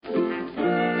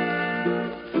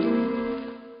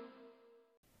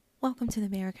Welcome to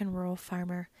the American Rural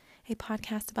Farmer, a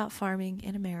podcast about farming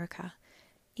in America.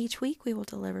 Each week we will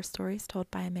deliver stories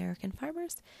told by American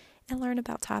farmers and learn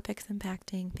about topics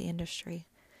impacting the industry.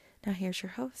 Now here's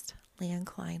your host, Leanne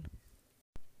Klein.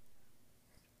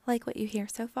 Like what you hear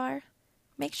so far?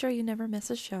 Make sure you never miss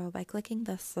a show by clicking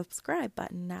the subscribe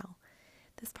button now.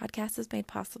 This podcast is made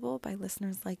possible by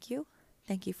listeners like you.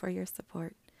 Thank you for your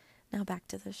support. Now back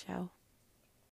to the show.